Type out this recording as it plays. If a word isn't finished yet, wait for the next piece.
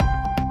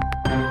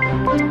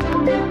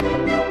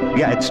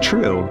Yeah, it's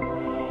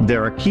true.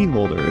 There are key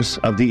holders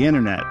of the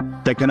internet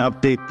that can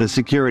update the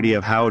security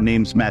of how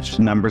names match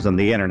to numbers on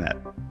the internet.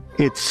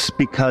 It's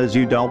because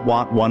you don't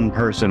want one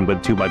person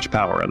with too much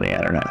power on the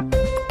internet.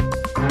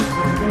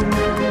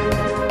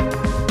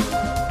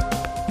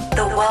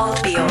 The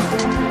World Beyond.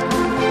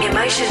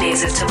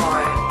 Emotioneers of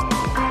Tomorrow.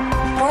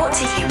 Brought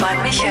to you by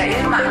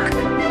Michael Mack.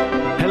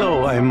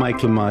 Hello, I'm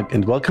Michael Mack,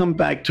 and welcome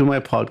back to my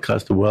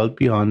podcast, The World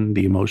Beyond,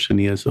 the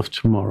Emotioneers of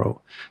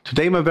Tomorrow.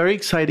 Today, my very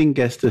exciting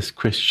guest is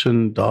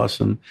Christian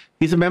Dawson.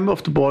 He's a member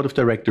of the board of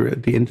directors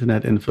at the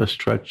Internet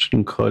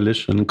Infrastructure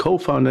Coalition,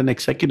 co-founder and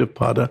executive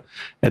partner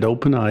at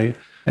OpenAI,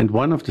 and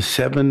one of the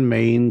 7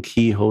 main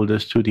key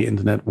holders to the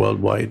internet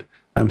worldwide.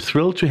 I'm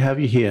thrilled to have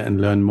you here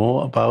and learn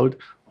more about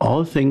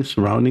all things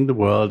surrounding the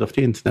world of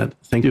the internet.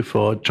 Thank you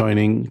for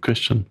joining,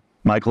 Christian.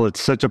 Michael,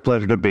 it's such a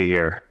pleasure to be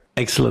here.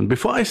 Excellent.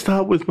 Before I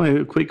start with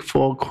my quick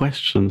 4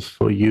 questions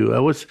for you, I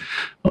was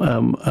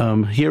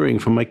hearing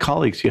from my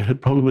colleagues you had a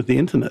problem with the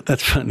internet.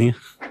 That's funny.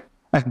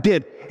 I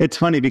did. It's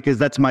funny because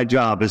that's my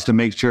job, is to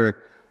make sure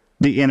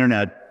the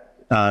internet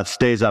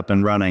stays up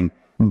and running.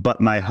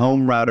 But my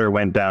home router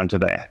went down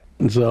today.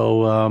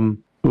 So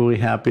really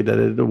happy that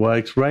it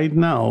works right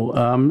now.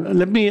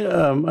 Let me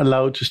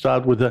allow to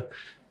start with a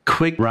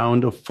quick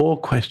round of 4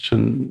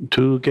 questions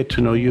to get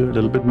to know you a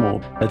little bit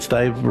more. Let's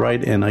dive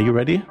right in. Are you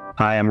ready?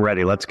 I am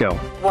ready. Let's go.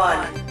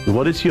 1.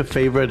 What is your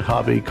favorite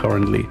hobby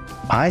currently?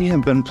 I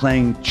have been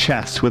playing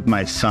chess with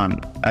my son.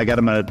 I got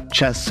him a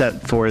chess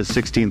set for his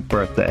 16th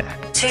birthday.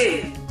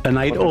 2. A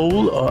night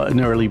owl or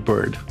an early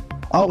bird?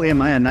 Oh,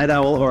 am I a night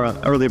owl or an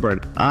early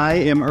bird? I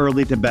am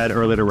early to bed,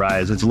 early to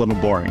rise. It's a little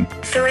boring.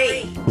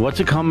 3. What's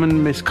a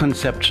common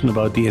misconception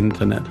about the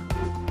internet?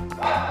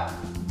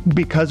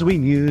 Because we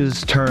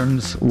use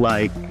terms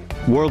like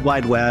World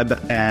Wide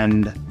Web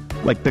and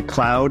like the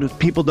cloud,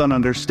 people don't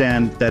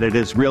understand that it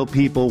is real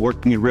people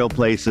working in real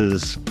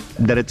places,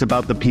 that it's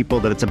about the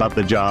people, that it's about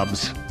the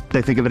jobs.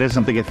 They think of it as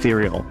something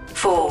ethereal.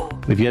 4.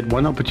 If you had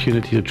one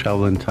opportunity to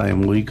travel in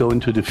time, will you go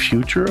into the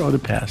future or the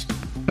past?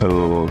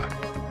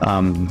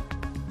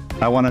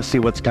 I want to see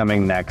what's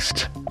coming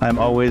next. I'm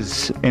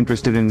always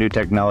interested in new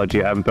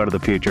technology. I haven't thought of the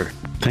future.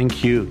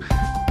 Thank you.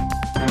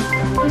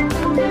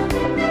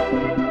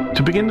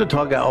 To begin the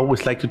talk, I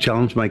always like to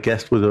challenge my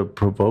guest with a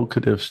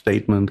provocative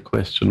statement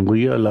question. Will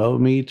you allow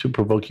me to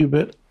provoke you a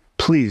bit?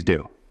 Please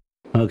do.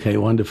 Okay,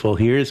 wonderful.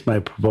 Here's my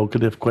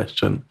provocative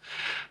question.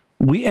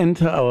 We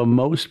enter our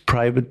most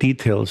private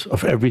details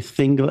of every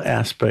single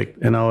aspect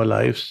in our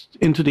lives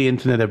into the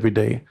internet every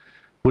day.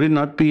 Would it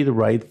not be the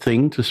right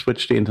thing to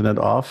switch the internet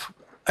off?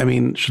 I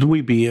mean, should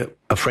we be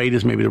afraid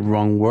is maybe the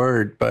wrong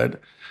word, but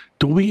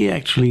do we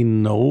actually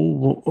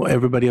know,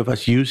 everybody of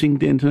us using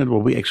the internet,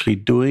 what we're actually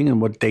doing and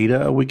what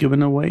data are we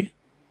giving away?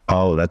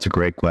 Oh, that's a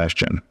great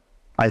question.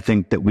 I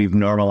think that we've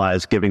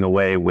normalized giving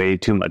away way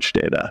too much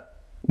data.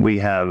 We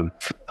have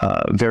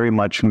very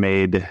much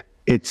made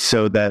it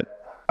so that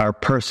our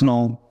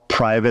personal,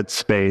 private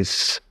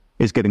space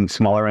is getting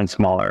smaller and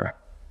smaller,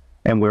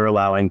 and we're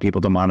allowing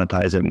people to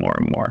monetize it more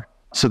and more.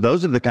 So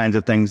those are the kinds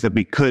of things that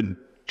we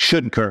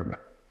should curb.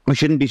 We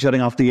shouldn't be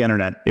shutting off the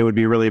internet. It would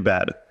be really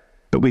bad.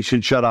 But we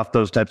should shut off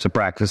those types of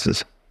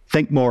practices.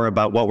 Think more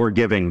about what we're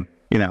giving,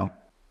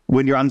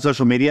 When you're on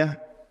social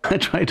media, I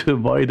try to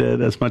avoid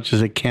it as much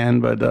as I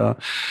can, but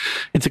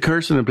it's a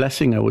curse and a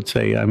blessing, I would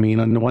say. I mean,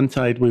 on the one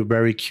side, we're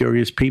very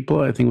curious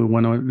people. I think we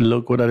want to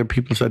look what other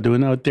people are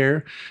doing out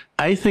there.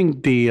 I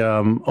think the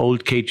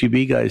old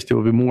KGB guys, they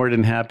would be more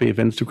than happy if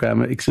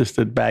Instagram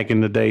existed back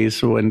in the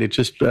days when they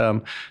just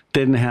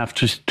didn't have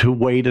to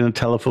wait in a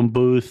telephone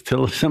booth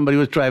till somebody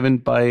was driving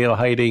by or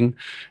hiding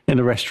in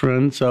a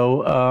restaurant.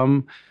 So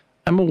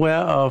I'm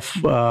aware of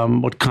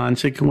what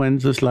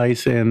consequences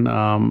lies in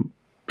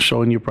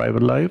showing your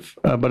private life.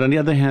 But on the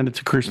other hand, it's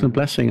a curse and a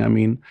blessing. I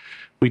mean,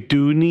 we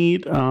do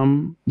need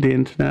the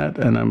internet,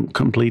 and I'm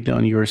completely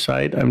on your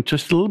side. I'm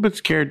just a little bit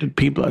scared that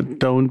people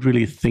don't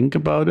really think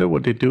about it,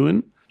 what they're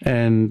doing.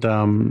 And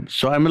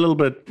so I'm a little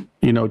bit,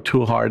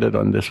 too hearted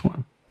on this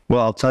one.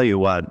 Well, I'll tell you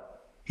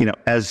what,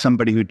 as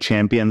somebody who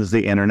champions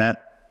the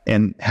internet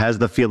and has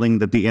the feeling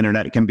that the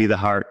internet can be the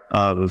heart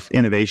of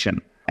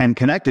innovation and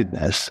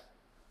connectedness,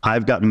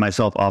 I've gotten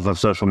myself off of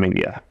social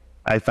media.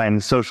 I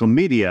find social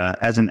media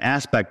as an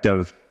aspect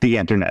of the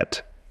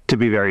internet to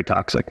be very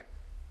toxic.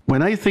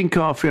 When I think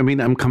of,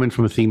 I'm coming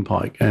from a theme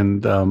park,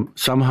 and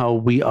somehow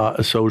we are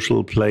a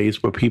social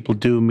place where people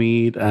do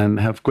meet and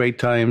have great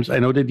times. I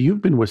know that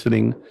you've been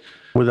visiting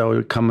with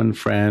our common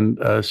friend,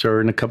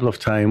 Søren, a couple of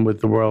times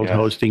with the World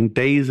Hosting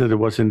Days, that it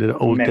was in the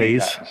old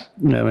days.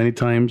 Yeah, many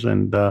times.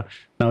 And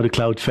now the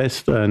Cloud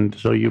Fest, and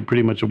so you're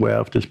pretty much aware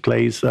of this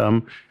place.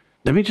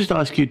 Let me just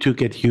ask you to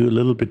get you a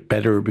little bit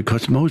better,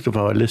 because most of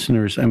our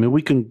listeners,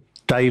 we can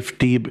dive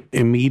deep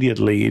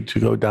immediately to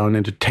go down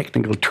into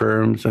technical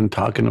terms and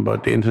talking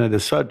about the internet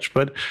as such.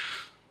 But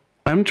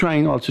I'm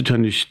trying also to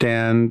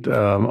understand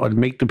or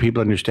make the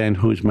people understand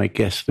who is my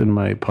guest in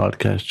my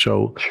podcast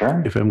show.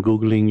 Sure. If I'm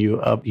Googling you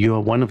up, you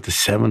are one of the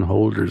 7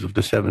 holders of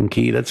the 7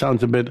 key. That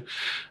sounds a bit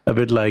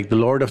like the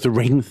Lord of the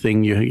Ring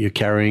thing. You're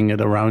carrying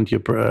it around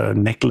your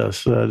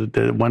necklace,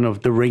 one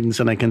of the rings,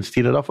 and I can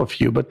steal it off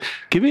of you. But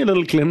give me a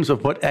little glimpse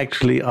of what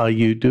actually are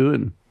you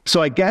doing?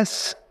 So I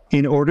guess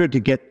in order to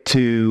get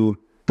to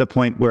the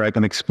point where I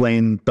can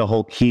explain the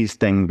whole keys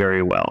thing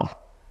very well,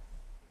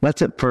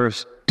 let's at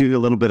first do a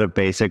little bit of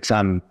basics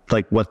on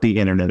like what the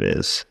internet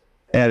is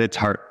at its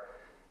heart.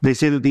 They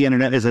say that the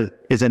internet is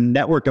a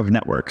network of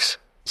networks.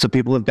 So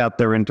people have got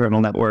their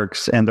internal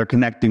networks and they're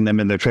connecting them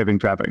and they're trading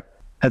traffic.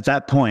 At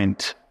that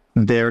point,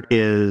 there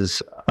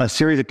is a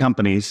series of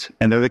companies,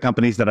 and they're the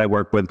companies that I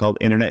work with, called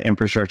internet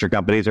infrastructure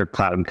companies or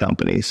cloud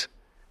companies.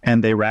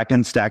 And they rack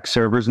and stack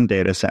servers and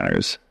data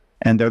centers.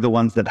 And they're the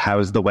ones that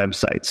house the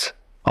websites.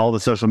 All the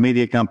social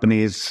media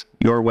companies,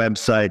 your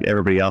website,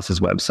 everybody else's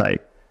website.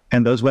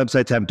 And those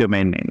websites have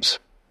domain names.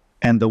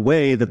 And the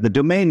way that the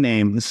domain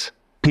names,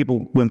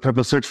 when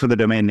people search for the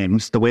domain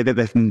names, the way that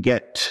they can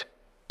get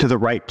to the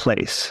right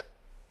place,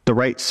 the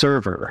right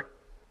server,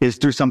 is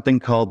through something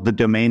called the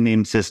domain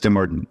name system,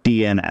 or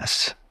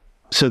DNS.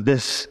 So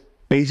this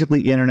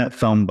basically internet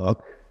phone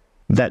book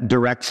that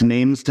directs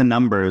names to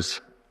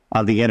numbers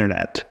on the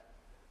internet.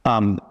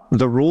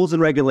 The rules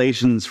and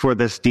regulations for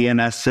this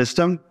DNS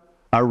system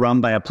are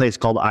run by a place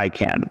called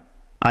ICANN.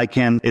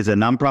 ICANN is a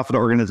nonprofit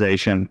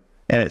organization,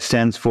 and it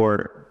stands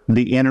for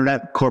the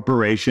Internet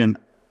Corporation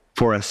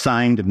for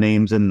Assigned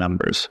Names and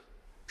Numbers.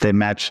 They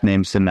match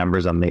names to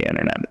numbers on the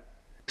internet.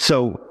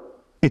 So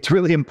it's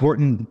really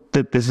important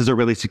that this is a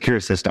really secure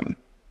system.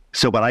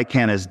 So what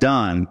ICANN has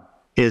done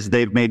is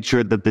they've made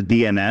sure that the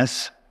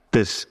DNS,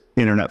 this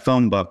internet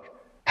phone book,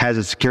 has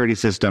a security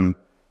system,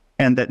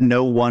 and that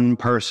no one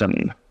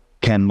person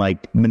can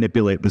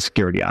manipulate the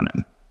security on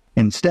it.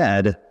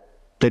 Instead,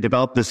 they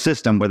developed this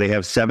system where they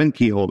have 7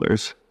 key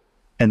holders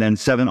and then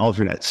 7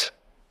 alternates.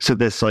 So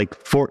this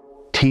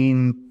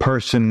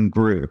 14-person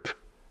group,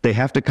 they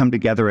have to come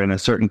together in a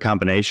certain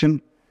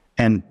combination,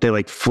 and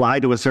they fly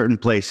to a certain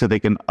place so they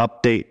can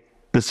update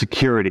the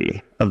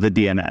security of the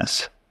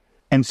DNS.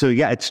 And so,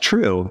 yeah, it's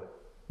true.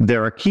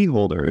 There are key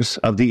holders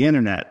of the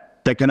internet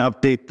that can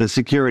update the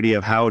security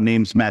of how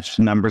names match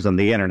to numbers on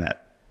the internet.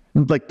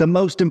 The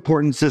most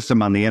important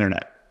system on the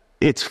internet.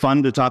 It's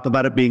fun to talk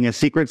about it being a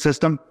secret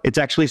system. It's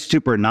actually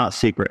super not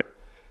secret.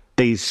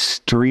 They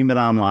stream it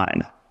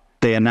online.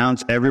 They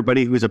announce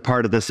everybody who's a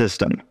part of the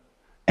system.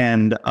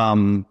 And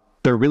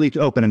they're really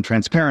open and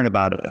transparent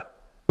about it.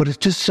 But it's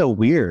just so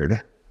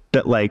weird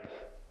that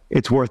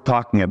it's worth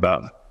talking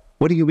about.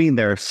 What do you mean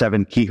there are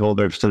 7 key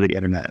holders to the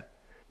internet?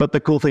 But the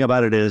cool thing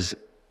about it is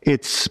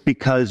it's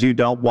because you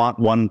don't want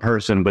one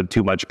person with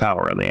too much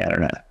power on the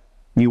internet.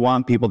 You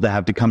want people to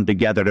have to come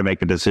together to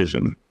make a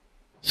decision.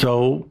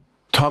 So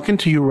talking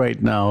to you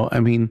right now,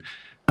 I'm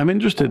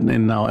interested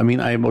in now.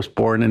 I was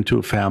born into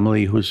a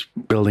family who's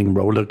building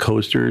roller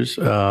coasters.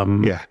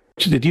 Yeah.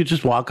 Did you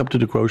just walk up to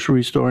the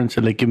grocery store and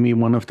say, give me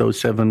one of those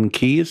 7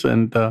 keys?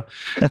 And how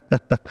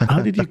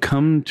did you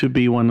come to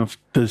be one of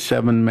the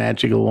 7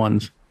 magical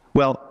ones?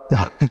 Well,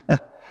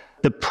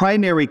 the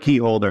primary key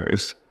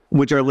holders,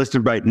 which are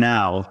listed right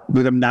now,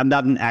 but I'm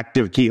not an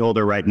active key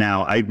holder right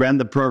now. I ran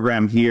the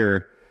program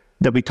here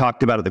that we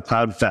talked about at the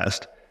Cloud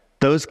Fest.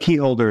 Those key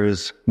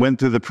holders went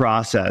through the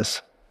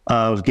process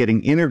of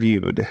getting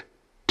interviewed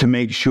to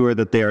make sure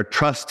that they are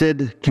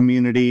trusted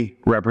community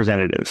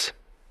representatives.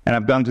 And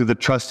I've gone through the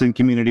trusted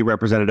community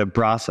representative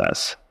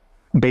process.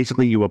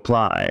 Basically, you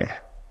apply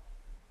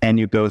and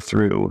you go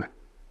through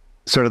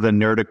sort of the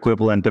nerd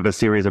equivalent of a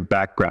series of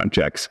background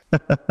checks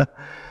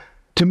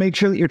to make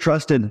sure that you're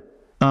trusted.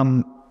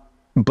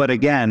 But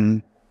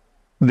again,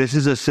 this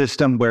is a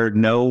system where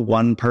no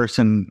one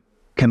person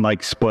can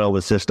spoil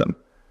the system.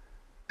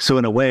 So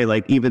in a way,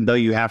 even though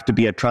you have to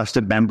be a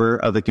trusted member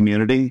of the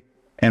community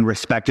and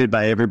respected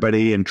by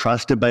everybody and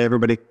trusted by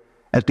everybody,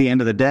 at the end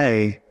of the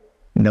day,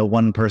 no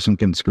one person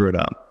can screw it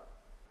up.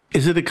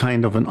 Is it a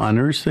kind of an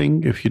honors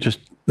thing? If you just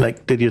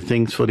did your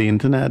things for the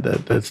internet,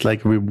 that's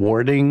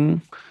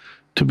rewarding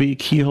to be a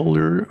key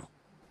holder?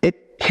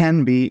 It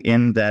can be,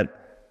 in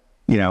that,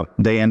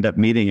 they end up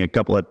meeting a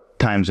couple of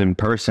times in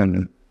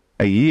person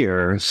a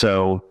year.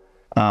 So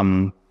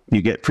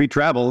you get free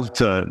travel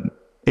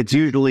it's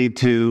usually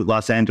to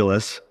Los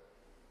Angeles.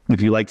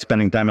 If you like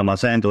spending time in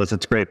Los Angeles,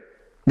 it's great.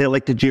 They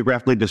like to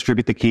geographically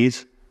distribute the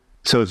keys.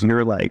 So if you're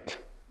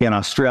in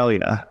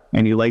Australia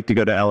and you like to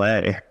go to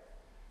LA,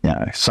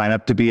 sign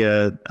up to be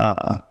a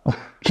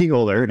key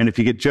holder. And if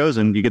you get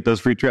chosen, you get those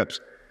free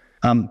trips.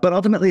 But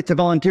ultimately, it's a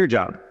volunteer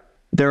job.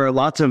 There are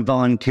lots of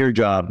volunteer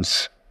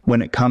jobs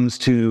when it comes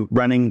to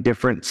running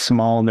different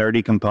small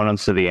nerdy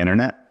components to the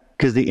internet,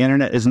 because the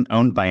internet isn't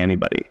owned by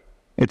anybody.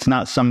 It's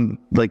not some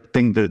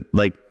thing that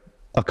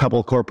a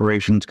couple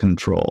corporations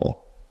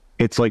control.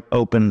 It's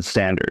open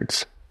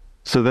standards.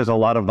 So there's a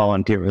lot of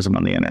volunteerism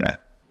on the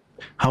internet.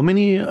 How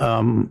many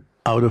out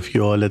of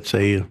your, let's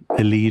say,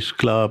 elite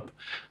club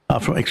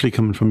are actually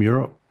coming from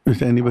Europe?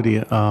 Is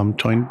anybody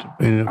joined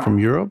from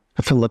Europe?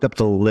 I have to look up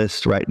the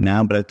list right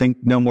now, but I think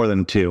no more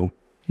than 2.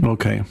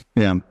 Okay.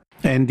 Yeah.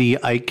 And the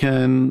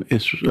ICANN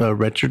is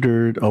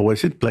registered, or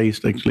was it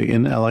placed actually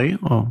in LA?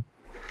 Oh.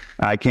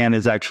 ICANN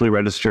is actually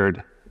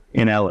registered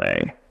in LA,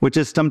 which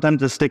is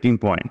sometimes a sticking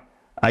point.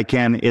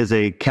 ICANN is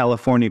a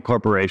California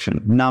corporation,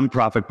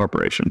 nonprofit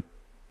corporation.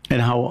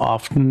 And how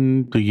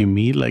often do you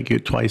meet?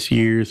 Like twice a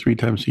year, 3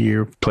 times a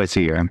year? Twice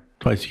a year.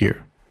 Twice a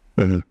year.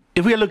 Mm-hmm.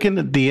 If we are looking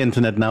at the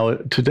internet now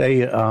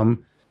today,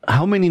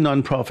 how many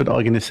nonprofit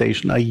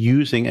organizations are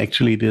using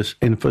actually this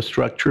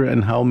infrastructure,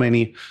 and how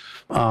many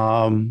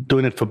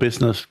doing it for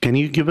business? Can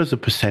you give us a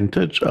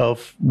percentage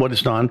of what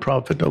is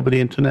nonprofit over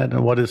the internet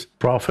and what is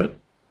profit?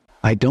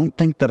 I don't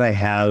think that I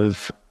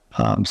have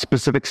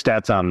specific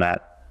stats on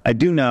that. I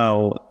do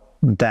know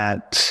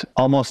that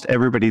almost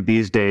everybody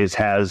these days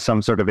has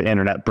some sort of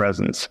internet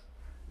presence,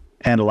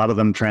 and a lot of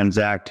them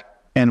transact.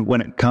 And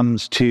when it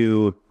comes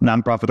to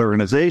nonprofit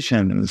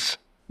organizations,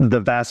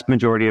 the vast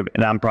majority of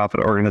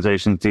nonprofit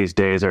organizations these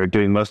days are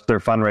doing most of their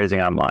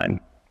fundraising online.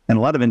 And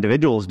a lot of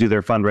individuals do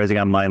their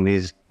fundraising online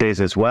these days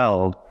as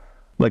well,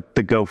 like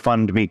the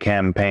GoFundMe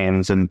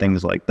campaigns and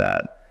things like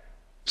that.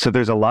 So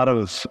there's a lot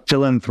of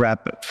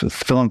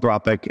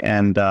philanthropic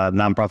and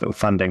nonprofit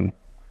funding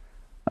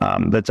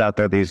that's out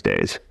there these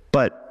days.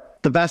 But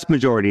the vast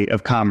majority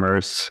of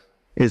commerce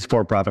is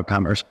for-profit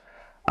commerce.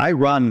 I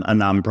run a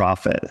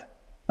nonprofit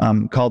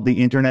called the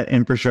Internet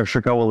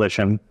Infrastructure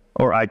Coalition,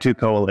 or I2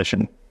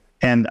 Coalition.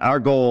 And our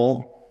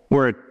goal,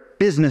 we're a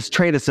business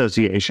trade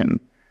association.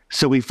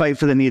 So we fight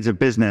for the needs of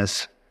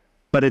business,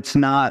 but it's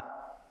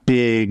not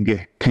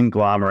big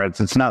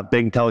conglomerates. It's not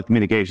big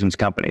telecommunications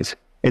companies.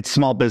 It's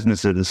small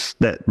businesses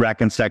that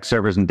rack and stack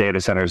servers and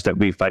data centers that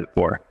we fight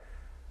for.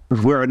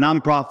 We're a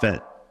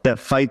nonprofit that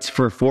fights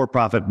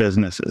for-profit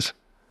businesses,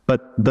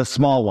 but the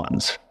small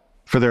ones,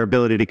 for their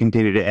ability to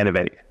continue to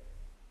innovate.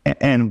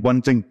 And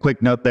one thing,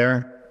 quick note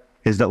there,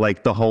 is that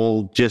like the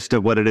whole gist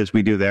of what it is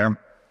we do there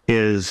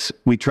is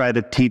we try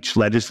to teach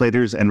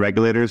legislators and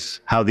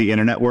regulators how the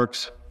internet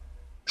works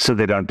so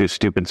they don't do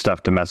stupid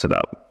stuff to mess it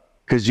up.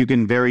 Because you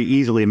can very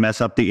easily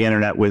mess up the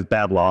internet with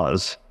bad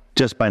laws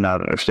just by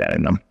not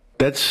understanding them.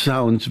 That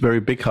sounds very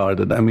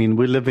big-hearted. I mean,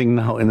 we're living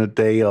now in a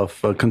day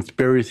of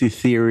conspiracy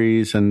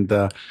theories, and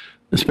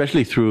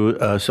especially through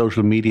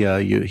social media,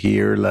 you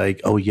hear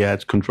like, oh yeah,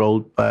 it's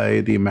controlled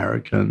by the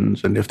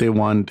Americans, and if they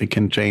want, they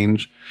can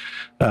change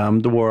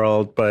the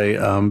world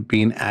by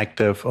being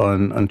active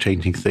on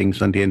changing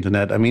things on the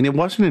internet. I mean, it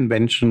was an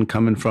invention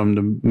coming from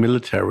the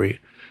military.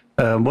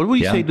 What would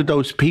you say to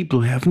those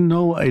people who have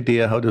no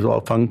idea how this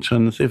all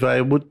functions? If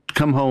I would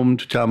come home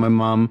to tell my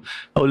mom,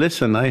 oh,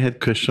 listen, I had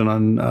Christian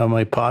on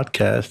my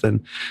podcast,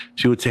 and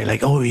she would say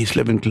like, oh, he's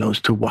living close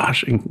to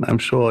Washington. I'm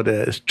sure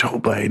there's Joe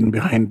Biden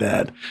behind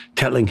that,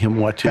 telling him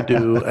what to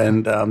do,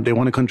 and they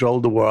want to control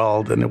the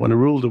world and they want to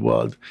rule the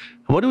world.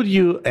 What would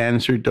you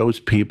answer those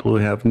people who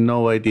have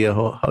no idea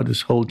how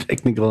this whole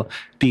technical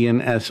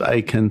DNS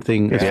icon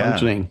thing is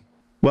functioning?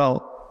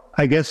 Well,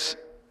 I guess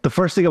the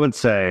first thing I would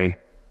say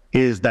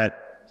is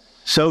that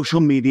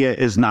social media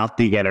is not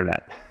the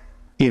internet.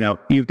 You know,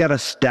 you've got a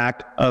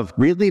stack of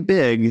really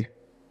big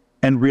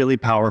and really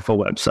powerful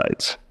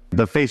websites.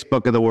 The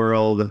Facebook of the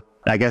world,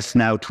 I guess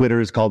now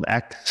Twitter is called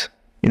X.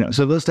 You know,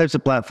 so those types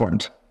of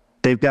platforms,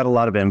 they've got a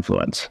lot of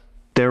influence.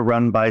 They're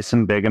run by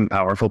some big and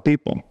powerful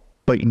people.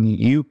 But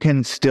you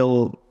can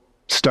still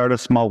start a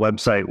small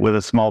website with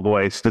a small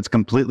voice that's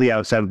completely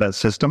outside of that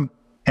system,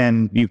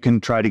 and you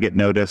can try to get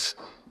noticed.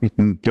 You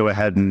can go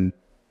ahead and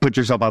put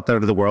yourself out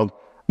there to the world.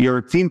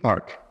 Your theme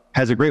park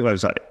has a great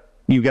website.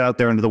 You get out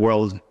there into the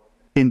world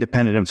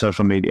independent of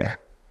social media.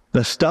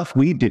 The stuff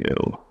we do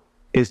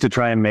is to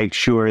try and make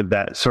sure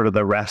that sort of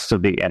the rest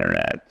of the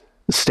internet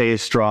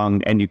stays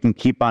strong, and you can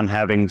keep on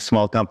having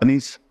small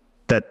companies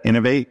that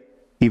innovate,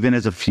 even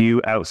as a few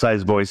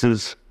outsized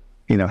voices,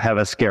 you know, have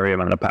a scary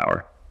amount of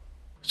power.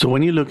 So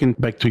when you're looking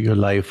back to your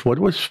life, what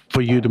was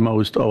for you the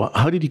most, or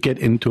how did you get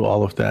into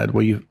all of that?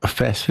 Were you a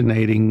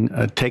fascinating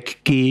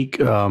tech geek?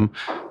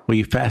 Were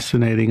you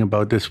fascinating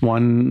about this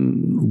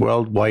one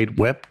World Wide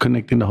Web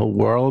connecting the whole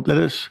world? Let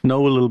us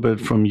know a little bit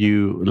from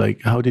you.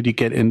 Like, how did you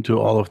get into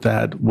all of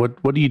that?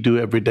 What do you do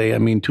every day? I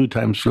mean, 2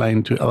 times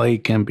flying to LA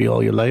can't be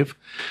all your life.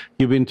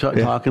 You've been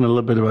talking a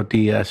little bit about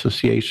the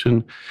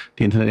association,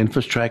 the Internet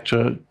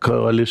Infrastructure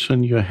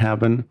Coalition you're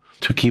having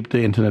to keep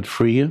the internet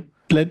free.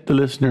 Let the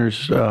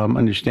listeners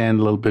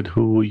understand a little bit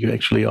who you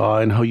actually are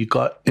and how you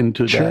got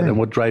into that and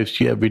what drives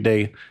you every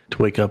day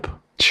to wake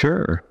up.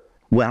 Sure.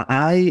 Well,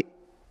 I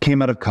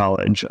came out of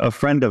college. A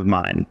friend of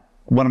mine,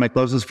 one of my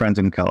closest friends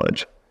in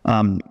college,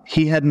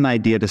 he had an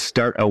idea to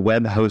start a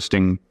web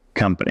hosting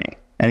company,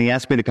 and he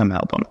asked me to come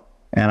help him.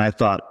 And I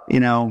thought, you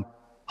know,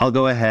 I'll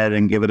go ahead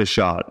and give it a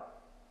shot.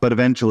 But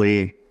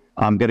eventually,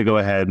 I'm going to go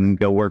ahead and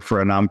go work for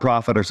a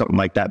nonprofit or something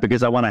like that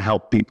because I want to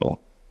help people.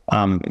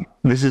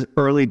 This is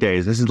early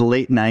days. This is the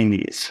late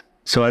 90s.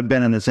 So I've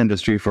been in this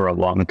industry for a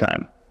long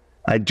time.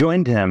 I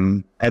joined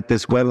him at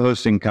this web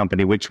hosting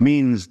company, which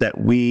means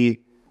that we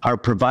are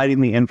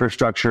providing the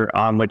infrastructure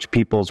on which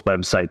people's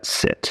websites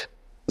sit.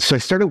 So I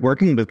started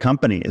working with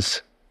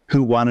companies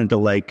who wanted to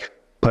like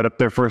put up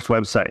their first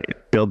website,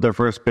 build their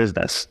first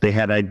business. They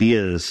had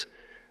ideas.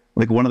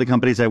 Like one of the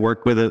companies I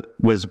worked with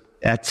was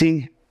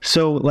Etsy.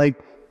 So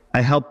like I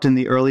helped in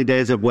the early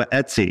days of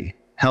Etsy,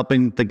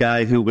 helping the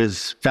guy who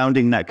was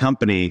founding that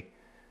company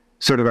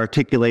sort of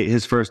articulate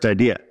his first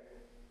idea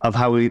of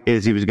how he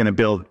was going to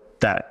build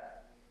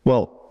that.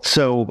 Well,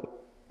 so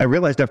I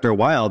realized after a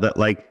while that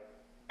like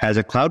as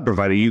a cloud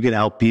provider, you can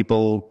help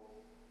people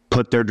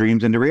put their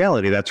dreams into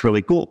reality. That's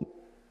really cool.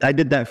 I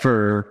did that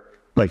for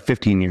like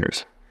 15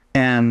 years.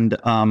 And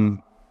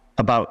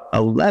about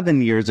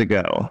 11 years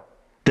ago,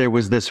 there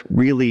was this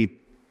really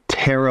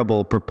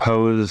terrible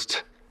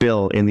proposed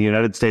bill in the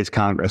United States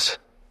Congress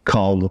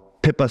called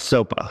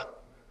PIPA-SOPA,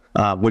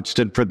 which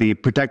stood for the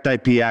Protect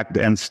IP Act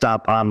and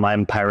Stop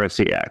Online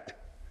Piracy Act.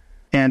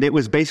 And it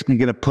was basically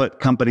going to put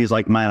companies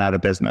like mine out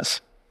of business.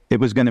 It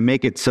was going to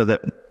make it so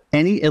that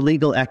any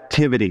illegal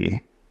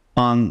activity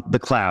on the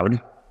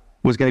cloud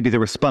was going to be the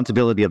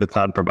responsibility of the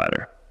cloud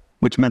provider,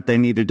 which meant they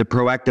needed to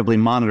proactively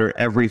monitor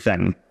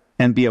everything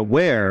and be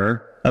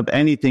aware of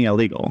anything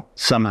illegal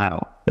somehow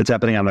that's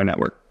happening on their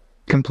network.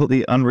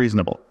 Completely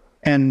unreasonable.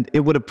 And it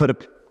would have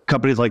put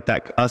companies like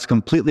that, us,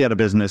 completely out of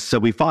business, so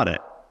we fought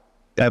it.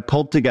 I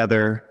pulled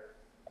together,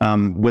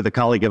 with a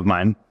colleague of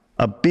mine,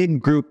 a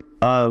big group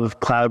of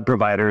cloud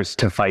providers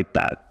to fight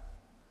that.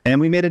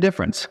 And we made a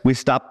difference. We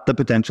stopped the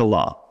potential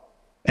law.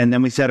 And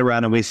then we sat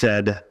around and we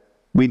said,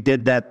 we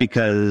did that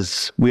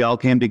because we all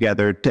came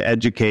together to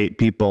educate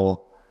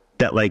people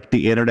that like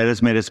the internet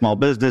is made of small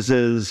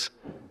businesses,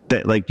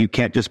 that like you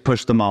can't just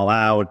push them all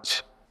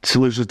out.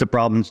 Solutions to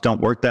problems don't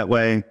work that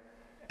way.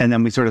 And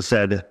then we sort of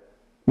said,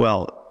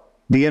 well,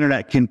 the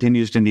internet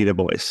continues to need a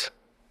voice.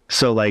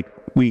 So like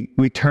we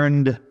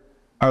turned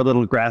our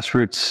little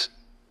grassroots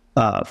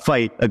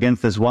fight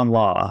against this one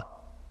law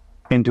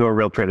into a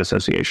real trade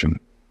association.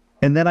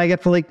 And then I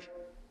get to like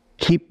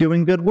keep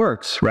doing good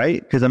works,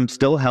 right? Because I'm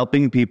still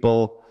helping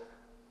people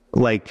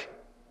like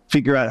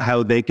figure out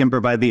how they can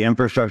provide the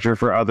infrastructure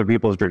for other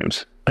people's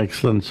dreams.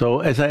 Excellent.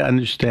 So as I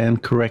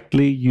understand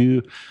correctly,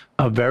 you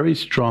are very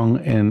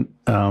strong in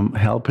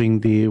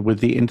helping with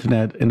the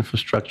Internet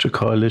Infrastructure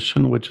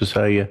Coalition, which is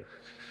a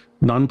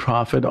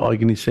nonprofit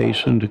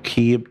organization to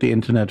keep the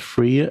internet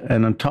free.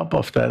 And on top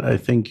of that, I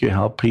think you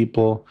help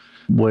people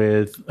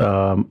with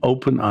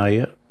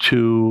OpenEye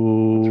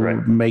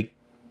to make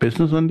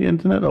business on the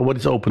internet. Or what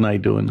is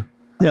OpenEye doing?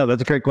 Yeah,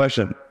 that's a great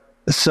question.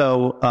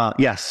 So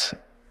yes,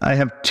 I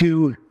have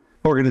two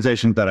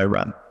organizations that I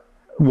run.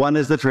 One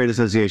is the Trade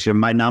Association,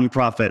 my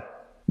nonprofit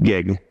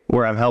gig,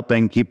 where I'm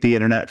helping keep the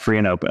internet free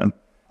and open.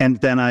 And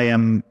then I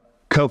am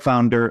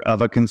co-founder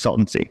of a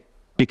consultancy,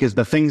 because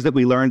the things that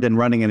we learned in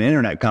running an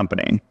internet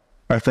company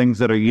are things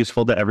that are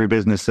useful to every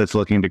business that's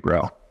looking to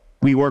grow.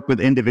 We work with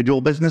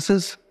individual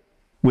businesses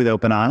with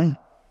OpenEye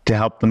to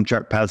help them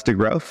chart paths to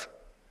growth.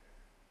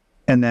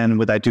 And then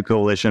with I2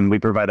 Coalition, we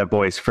provide a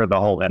voice for the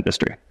whole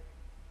industry.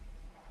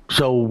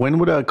 So when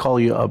would I call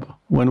you up?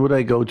 When would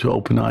I go to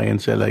OpenEye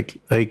and say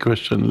like, hey,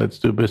 Christian, let's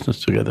do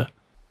business together?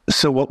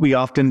 So what we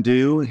often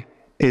do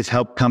is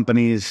help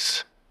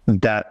companies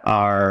that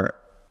are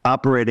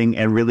operating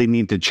and really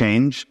need to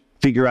change,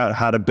 figure out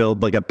how to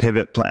build like a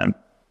pivot plan.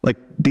 Like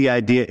the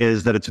idea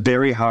is that it's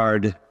very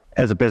hard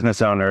as a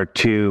business owner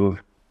to,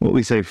 what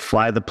we say,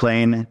 fly the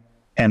plane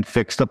and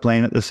fix the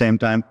plane at the same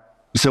time.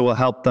 So we'll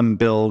help them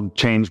build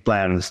change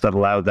plans that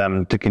allow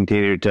them to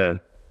continue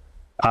to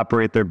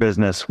operate their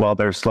business while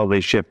they're slowly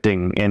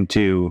shifting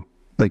into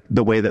like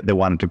the way that they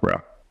want it to grow.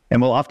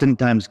 And we'll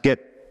oftentimes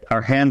get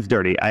our hands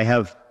dirty. I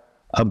have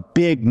a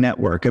big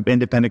network of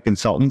independent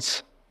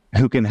consultants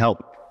who can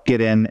help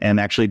get in and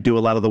actually do a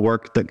lot of the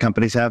work that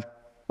companies have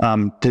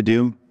to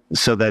do,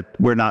 so that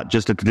we're not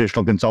just a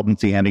traditional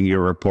consultancy handing you a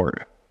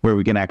report, where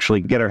we can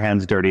actually get our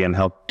hands dirty and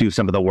help do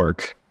some of the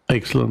work.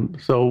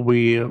 Excellent. So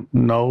we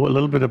know a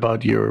little bit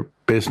about your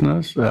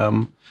business.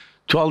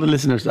 To all the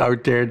listeners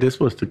out there, this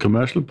was the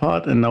commercial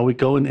part, and now we're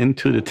going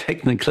into the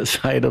technical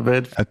side of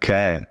it.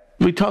 Okay.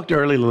 We talked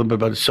earlier a little bit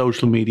about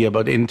social media,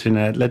 about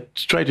internet.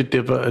 Let's try to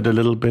divert a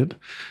little bit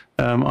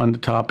on the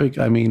topic.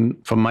 I mean,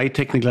 from my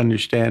technical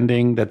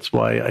understanding, that's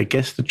why I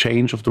guess the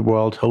change of the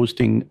World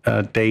Hosting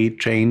Day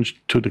changed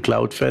to the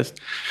Cloud Fest,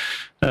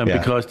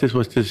 because this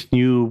was this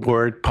new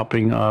word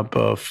popping up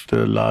of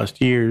the last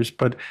years.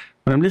 But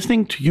when I'm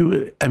listening to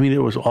you, I mean,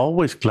 it was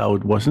always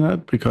cloud, wasn't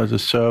it? Because a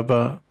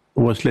server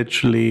was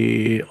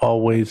literally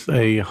always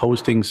a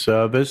hosting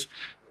service,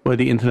 where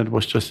the internet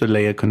was just a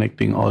layer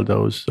connecting all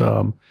those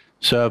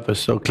servers.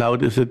 So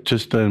cloud, is it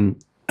just a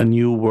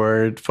new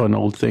word for an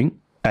old thing?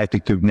 I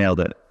think you've nailed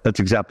it. That's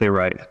exactly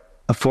right.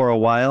 For a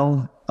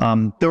while,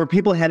 there were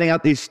people handing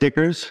out these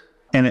stickers,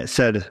 and it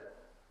said,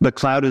 the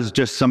cloud is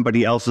just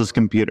somebody else's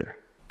computer.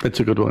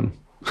 That's a good one.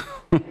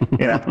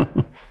 Yeah.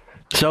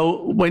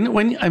 So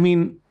when I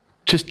mean,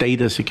 just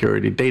data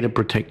security, data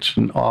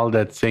protection, all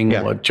that thing,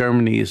 what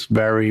Germany is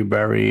very,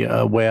 very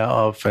aware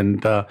of.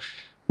 And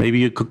maybe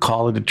you could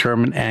call it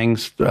determined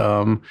angst,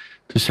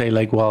 to say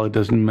like, well, it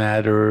doesn't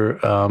matter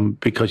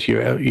because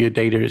your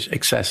data is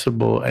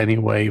accessible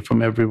anyway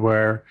from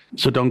everywhere.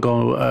 So don't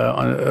go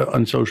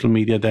on social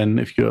media then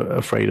if you're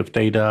afraid of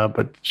data,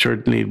 but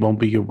certainly it won't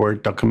be your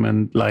Word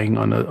document lying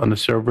on a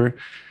server.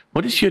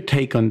 What is your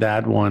take on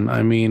that one?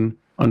 I mean,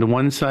 on the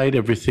one side,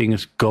 everything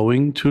is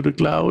going to the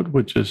cloud,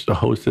 which is the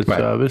hosted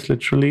service,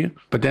 literally.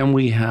 But then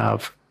we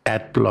have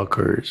ad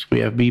blockers, we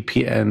have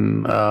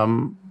VPN.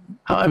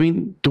 I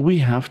mean, do we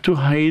have to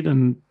hide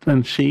and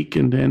seek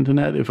in the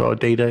internet if our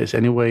data is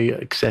anyway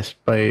accessed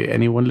by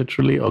anyone,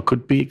 literally, or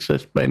could be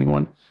accessed by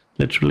anyone,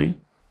 literally?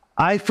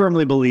 I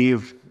firmly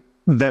believe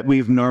that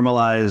we've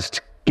normalized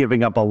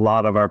giving up a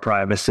lot of our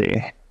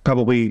privacy,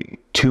 probably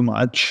too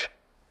much,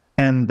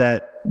 and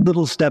that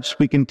little steps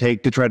we can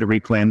take to try to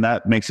reclaim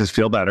that makes us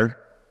feel better.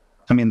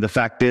 I mean, the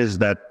fact is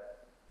that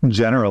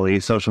generally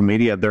social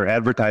media, they're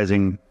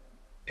advertising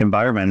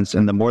environments,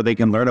 and the more they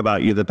can learn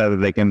about you, the better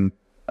they can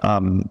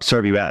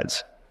serve you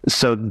ads.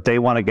 So they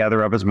want to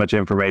gather up as much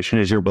information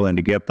as you're willing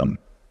to give them.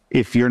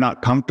 If you're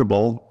not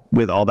comfortable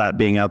with all that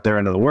being out there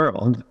into the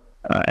world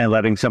and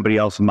letting somebody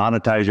else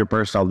monetize your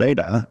personal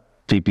data,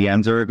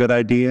 VPNs are a good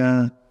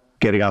idea.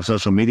 Getting off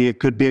social media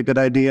could be a good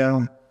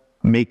idea.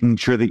 Making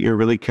sure that you're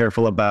really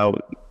careful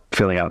about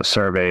filling out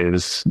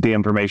surveys, the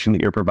information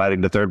that you're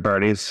providing to third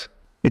parties.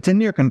 It's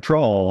in your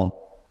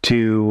control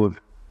to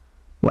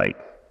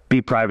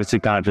be privacy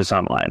conscious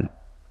online.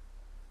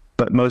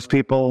 But most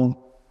people,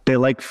 they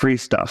like free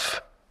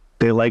stuff.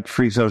 They like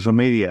free social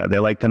media. They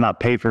like to not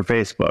pay for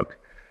Facebook.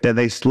 Then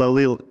they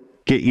slowly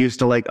get used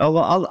to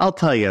I'll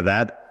tell you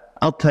that.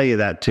 I'll tell you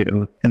that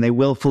too. And they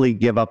willfully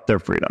give up their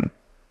freedom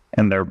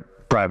and their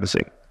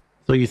privacy.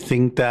 So you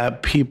think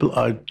that people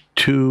are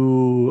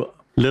too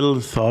little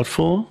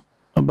thoughtful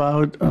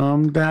about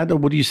that? Or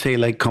would you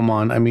say, come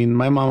on? I mean,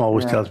 my mom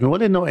always tells me, well,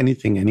 they know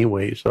anything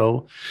anyway,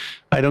 so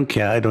I don't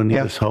care. I don't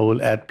need this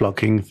whole ad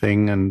blocking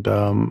thing. And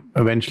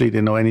eventually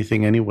they know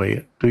anything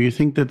anyway. Do you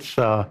think that's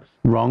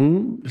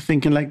wrong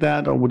thinking like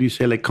that? Or would you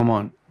say, come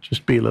on,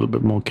 just be a little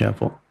bit more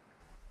careful?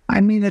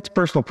 I mean, it's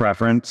personal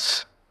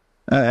preference.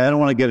 I don't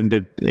want to get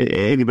into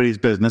anybody's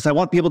business. I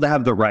want people to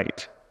have the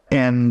right.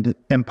 And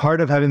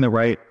part of having the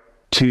right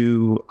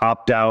to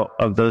opt out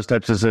of those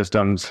types of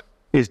systems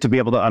is to be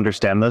able to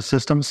understand those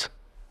systems.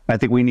 I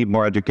think we need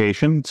more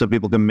education so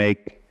people can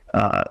make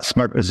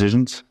smart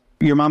decisions.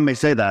 Your mom may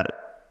say that,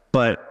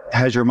 but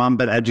has your mom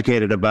been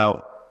educated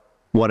about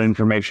what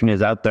information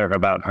is out there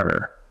about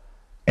her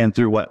and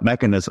through what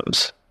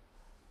mechanisms?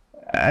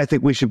 I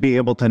think we should be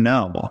able to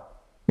know,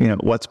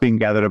 what's being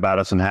gathered about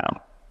us and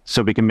how,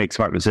 so we can make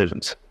smart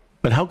decisions.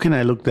 But how can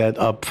I look that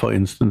up, for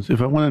instance?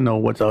 If I want to know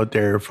what's out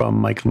there from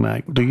Michael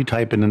Mack, do you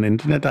type in an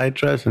internet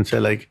address and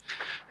say,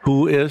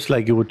 who is,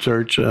 you would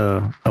search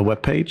a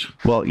web page?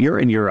 Well, you're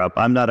in Europe.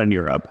 I'm not in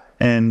Europe.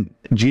 And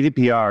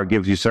GDPR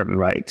gives you certain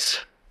rights.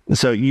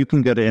 So you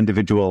can go to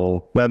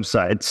individual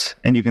websites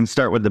and you can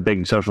start with the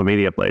big social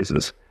media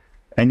places.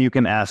 And you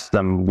can ask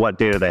them what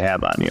data they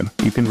have on you.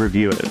 You can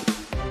review it.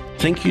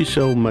 Thank you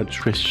so much,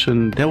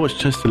 Christian. That was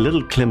just a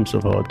little glimpse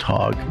of our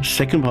talk.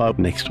 Second part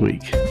next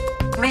week.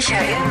 Michael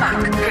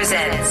Mack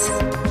presents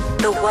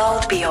The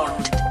World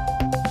Beyond.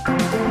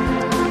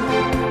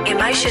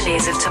 Emotion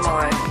is of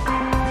tomorrow.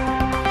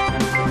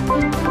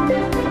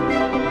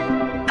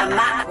 A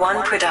Mack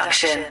One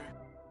production.